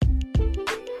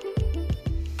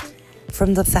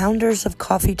From the founders of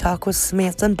Coffee Talk with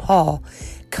Samantha and Paul,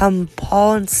 come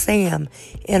Paul and Sam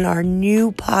in our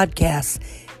new podcast,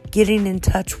 Getting in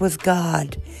Touch with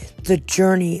God, the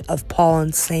journey of Paul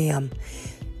and Sam.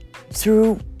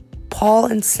 Through Paul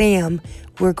and Sam,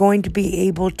 we're going to be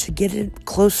able to get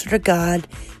closer to God,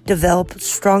 develop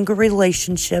stronger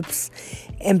relationships,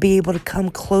 and be able to come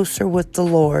closer with the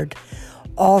Lord,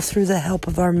 all through the help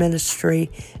of our ministry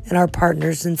and our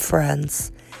partners and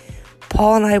friends.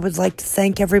 Paul and I would like to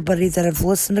thank everybody that have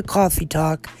listened to Coffee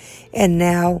Talk, and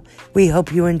now we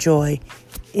hope you enjoy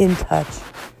In Touch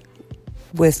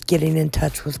with Getting in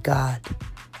Touch with God.